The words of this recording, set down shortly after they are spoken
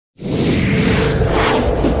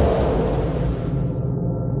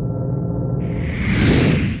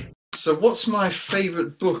So what's my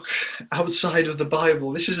favorite book outside of the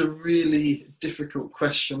Bible? This is a really difficult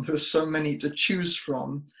question. There are so many to choose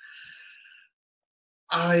from.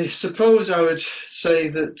 I suppose I would say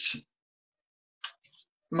that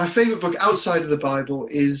my favorite book outside of the Bible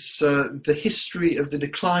is The History of the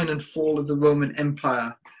Decline and Fall of the Roman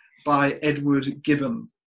Empire by Edward Gibbon.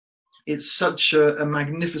 It's such a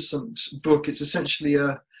magnificent book. It's essentially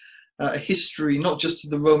a history, not just of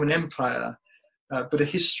the Roman Empire, but a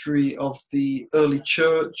history of the early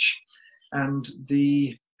church and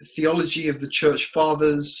the theology of the church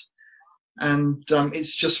fathers. And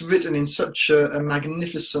it's just written in such a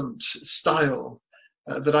magnificent style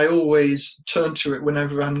that I always turn to it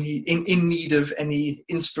whenever I'm in need of any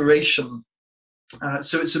inspiration.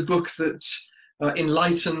 So it's a book that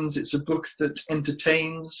enlightens, it's a book that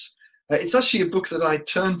entertains. It's actually a book that I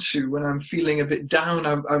turn to when I'm feeling a bit down.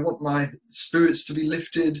 I want my spirits to be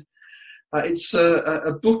lifted. It's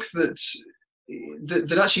a book that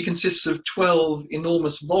actually consists of 12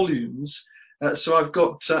 enormous volumes. So I've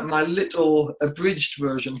got my little abridged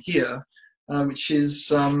version here, which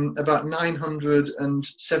is about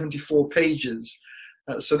 974 pages.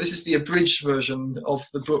 So this is the abridged version of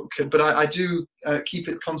the book, but I do keep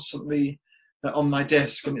it constantly on my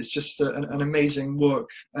desk, and it's just an amazing work.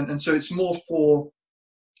 And so it's more for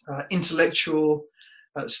intellectual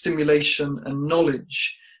stimulation and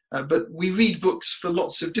knowledge. But we read books for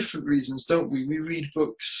lots of different reasons, don't we? We read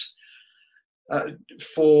books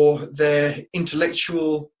for their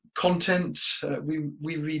intellectual content.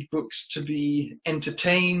 We read books to be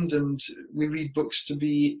entertained, and we read books to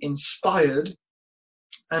be inspired.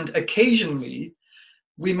 And occasionally,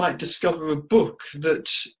 we might discover a book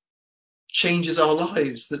that changes our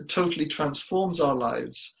lives, that totally transforms our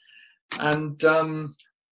lives. And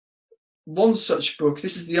one such book,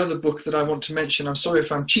 this is the other book that I want to mention. I'm sorry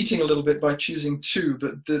if I'm cheating a little bit by choosing two,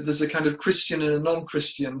 but there's a kind of Christian and a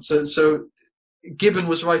non-Christian. So Gibbon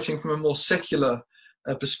was writing from a more secular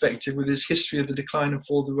perspective with his history of the decline and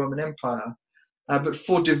fall of the Roman Empire. But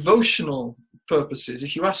for devotional purposes,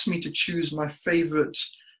 if you ask me to choose my favorite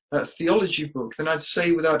theology book, then I'd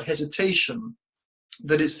say without hesitation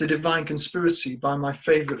that it's The Divine Conspiracy by my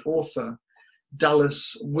favorite author,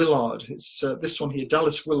 Dallas Willard. It's this one here,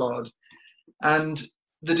 Dallas Willard. And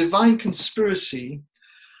The Divine Conspiracy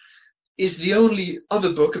is the only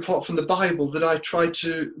other book, apart from the Bible, that I try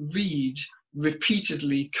to read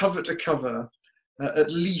repeatedly, cover to cover,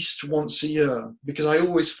 at least once a year, because I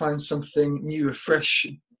always find something new, a fresh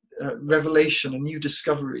revelation, a new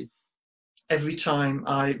discovery, every time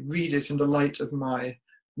I read it in the light of my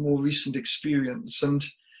more recent experience. And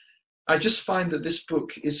I just find that this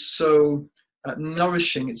book is so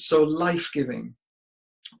nourishing, it's so life-giving.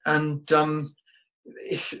 And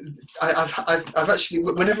I've actually,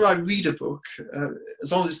 whenever I read a book, as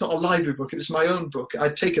long as it's not a library book, if it's my own book, I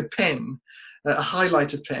take a pen, a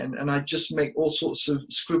highlighter pen, and I just make all sorts of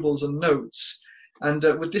scribbles and notes. And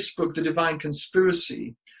with this book, The Divine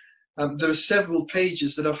Conspiracy, there are several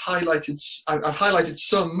pages that I've highlighted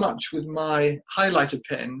so much with my highlighter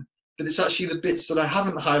pen that it's actually the bits that I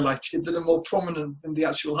haven't highlighted that are more prominent than the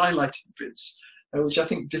actual highlighted bits, which I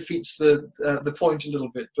think defeats the point a little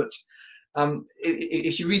bit. But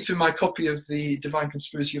if you read through my copy of The Divine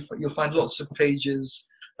Conspiracy, you'll find lots of pages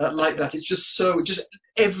like that. It's just just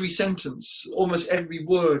every sentence, almost every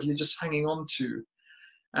word you're just hanging on to.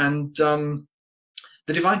 And The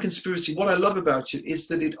Divine Conspiracy, what I love about it is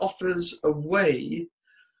that it offers a way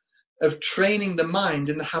of training the mind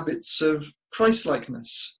in the habits of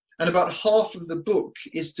Christ-likeness. And about half of the book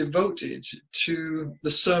is devoted to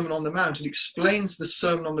the Sermon on the Mount. It explains the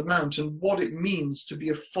Sermon on the Mount and what it means to be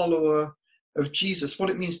a follower of Jesus, what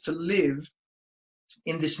it means to live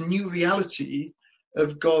in this new reality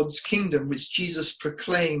of God's kingdom, which Jesus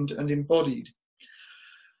proclaimed and embodied.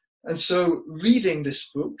 And so reading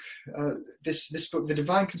this book, this book, The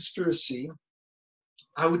Divine Conspiracy,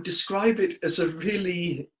 I would describe it as a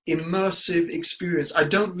really immersive experience. I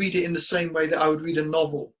don't read it in the same way that I would read a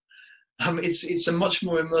novel. It's a much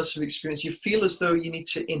more immersive experience. You feel as though you need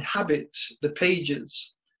to inhabit the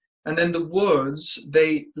pages, and then the words,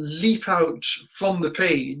 they leap out from the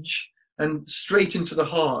page and straight into the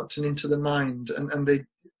heart and into the mind, and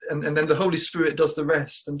then the Holy Spirit does the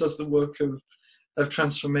rest and does the work of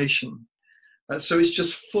transformation. So it's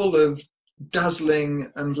just full of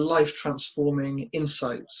dazzling and life-transforming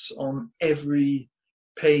insights on every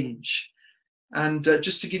page. And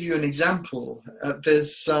just to give you an example,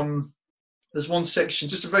 there's one section,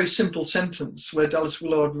 just a very simple sentence, where Dallas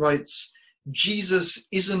Willard writes, "Jesus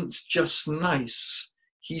isn't just nice,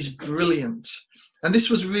 he's brilliant." And this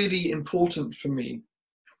was really important for me,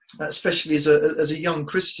 especially as a young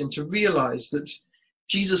Christian, to realize that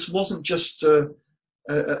Jesus wasn't just a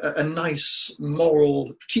nice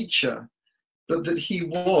moral teacher, but that he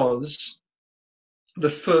was the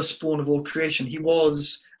firstborn of all creation. He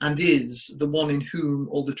was and is the one in whom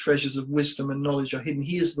all the treasures of wisdom and knowledge are hidden.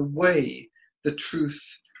 He is the way, the truth,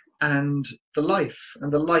 and the life,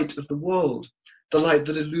 and the light of the world, the light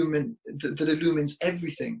that illumines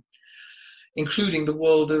everything, including the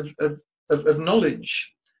world of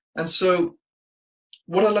knowledge. And so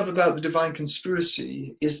what I love about the Divine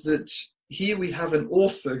Conspiracy is that here we have an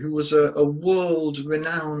author who was a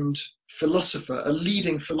world-renowned philosopher, a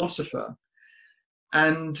leading philosopher,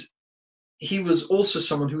 and he was also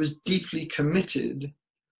someone who was deeply committed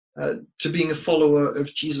to being a follower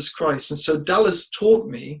of Jesus Christ. And so Dallas taught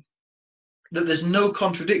me that there's no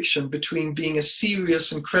contradiction between being a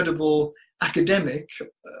serious and credible academic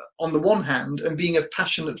on the one hand and being a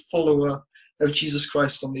passionate follower of Jesus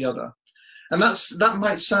Christ on the other. And that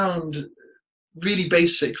might sound really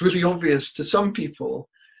basic, really obvious to some people,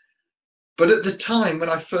 but at the time when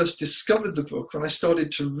I first discovered the book, when I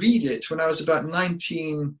started to read it, when I was about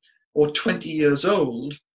 19 or 20 years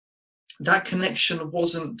old, that connection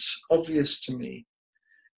wasn't obvious to me.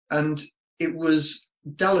 And it was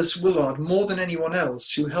Dallas Willard, more than anyone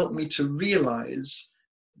else, who helped me to realize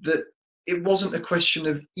that it wasn't a question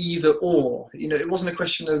of either or. You know, it wasn't a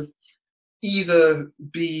question of either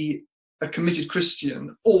be a committed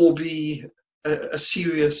Christian or be a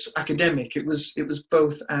serious academic. It was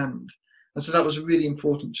both and. And so that was really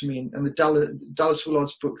important to me. And the Dallas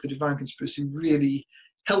Willard's book, The Divine Conspiracy, really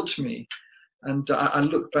helped me. And I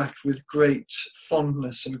look back with great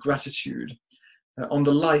fondness and gratitude on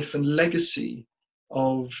the life and legacy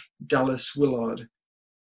of Dallas Willard.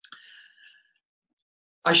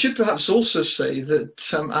 I should perhaps also say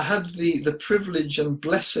that I had the privilege and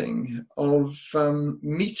blessing of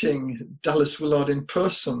meeting Dallas Willard in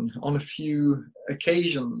person on a few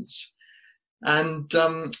occasions. And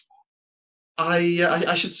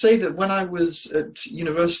I should say that when I was at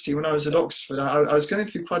university, when I was at Oxford, I was going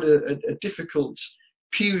through quite a difficult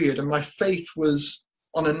period, and my faith was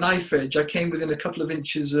on a knife edge. I came within a couple of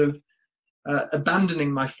inches of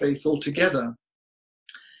abandoning my faith altogether.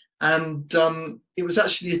 And it was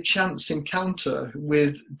actually a chance encounter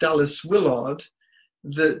with Dallas Willard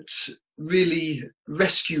that really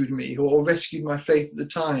rescued me, or rescued my faith at the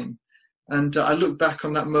time. And I look back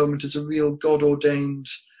on that moment as a real God-ordained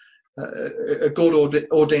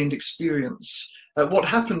experience. What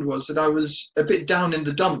happened was that I was a bit down in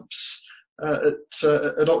the dumps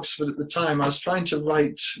at Oxford at the time. I was trying to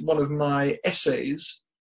write one of my essays,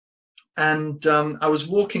 and I was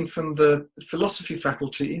walking from the philosophy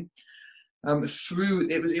faculty through.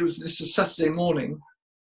 This is Saturday morning,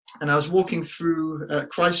 and I was walking through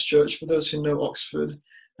Christchurch, for those who know Oxford,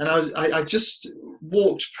 and I just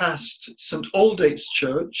walked past St Aldate's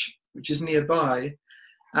Church, which is nearby.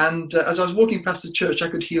 And as I was walking past the church, I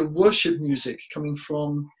could hear worship music coming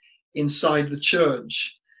from inside the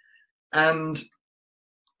church. And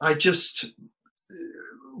I just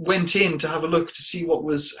went in to have a look to see what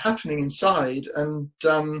was happening inside. And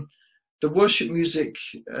the worship music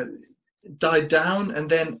died down, and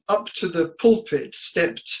then up to the pulpit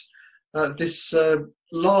stepped this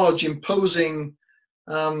large, imposing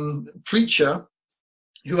preacher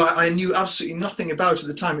who I knew absolutely nothing about at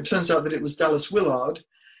the time. It turns out that it was Dallas Willard.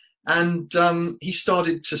 And he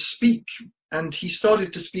started to speak, and he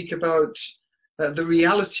started to speak about the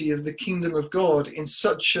reality of the kingdom of God in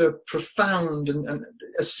such a profound and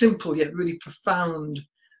a simple yet really profound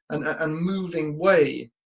and moving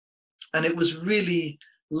way. And it was really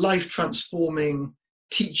life-transforming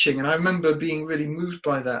teaching, and I remember being really moved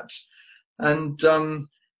by that. And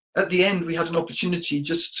at the end, we had an opportunity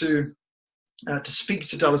just to speak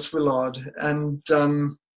to Dallas Willard, and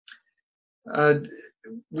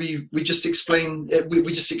we just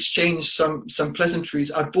exchanged some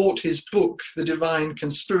pleasantries. I bought his book, The Divine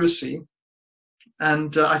Conspiracy,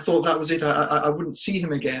 and I thought that was it. I wouldn't see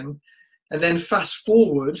him again. And then fast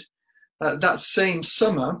forward, that same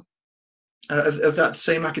summer of that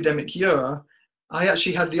same academic year, I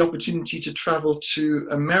actually had the opportunity to travel to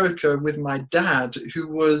America with my dad, who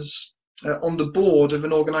was on the board of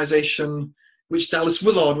an organization which Dallas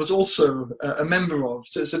Willard was also a member of.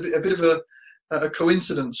 So it's a bit of a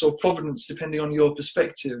coincidence or providence, depending on your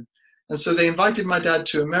perspective. And so they invited my dad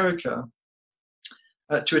to America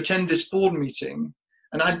to attend this board meeting,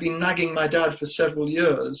 and I'd been nagging my dad for several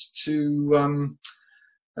years to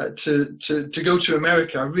go to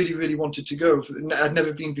America. I really, really wanted to go. I'd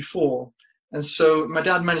never been before. And so my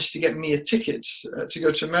dad managed to get me a ticket to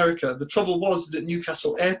go to America. The trouble was that at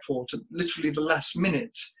Newcastle Airport, at literally the last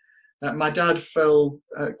minute, my dad fell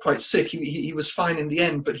quite sick. He was fine in the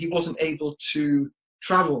end, but he wasn't able to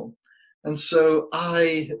travel. And so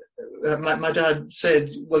my dad said,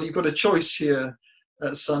 well, you've got a choice here,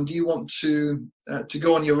 son. Do you want to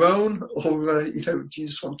go on your own, or do you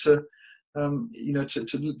just want to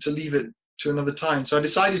to leave it to another time? So I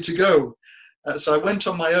decided to go. So I went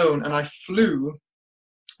on my own, and I flew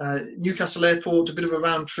Newcastle Airport, a bit of a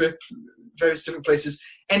round trip, various different places.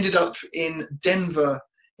 Ended up in Denver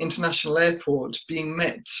International Airport, being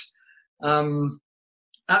met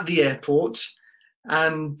at the airport,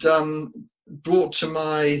 and brought to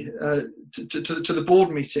my to the board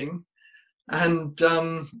meeting, and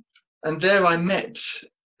there I met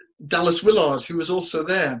Dallas Willard, who was also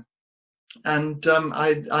there, and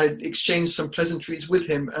I exchanged some pleasantries with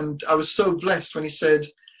him, and I was so blessed when he said,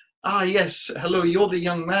 yes, hello, you're the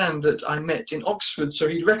young man that I met in Oxford. So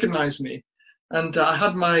he'd recognized me, and I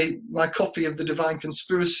had my copy of The Divine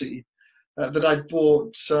Conspiracy that I'd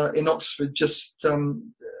bought in Oxford just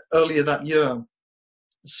earlier that year.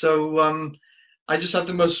 So I just had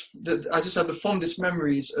the fondest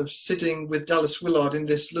memories of sitting with Dallas Willard in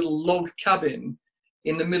this little log cabin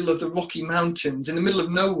in the middle of the Rocky Mountains, in the middle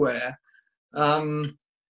of nowhere,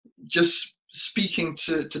 just speaking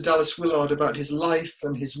to Dallas Willard about his life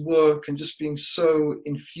and his work, and just being so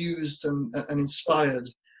infused and inspired.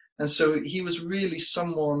 And so he was really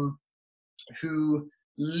someone who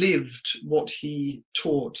lived what he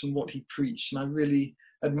taught and what he preached, and I really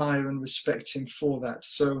admire and respect him for that.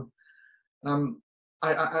 So and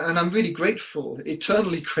I'm really grateful,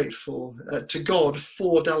 eternally grateful to God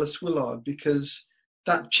for Dallas Willard, because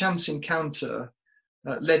that chance encounter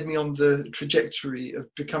led me on the trajectory of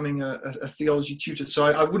becoming a theology tutor. So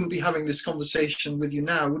I wouldn't be having this conversation with you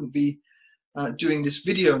now, I wouldn't be doing this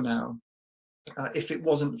video now, if it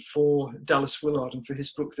wasn't for Dallas Willard and for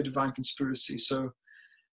his book, The Divine Conspiracy. So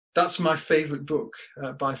that's my favorite book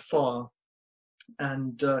by far.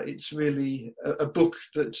 And it's really a book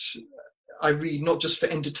that I read not just for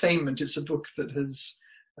entertainment, it's a book that has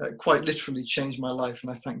quite literally changed my life,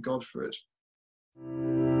 and I thank God for it.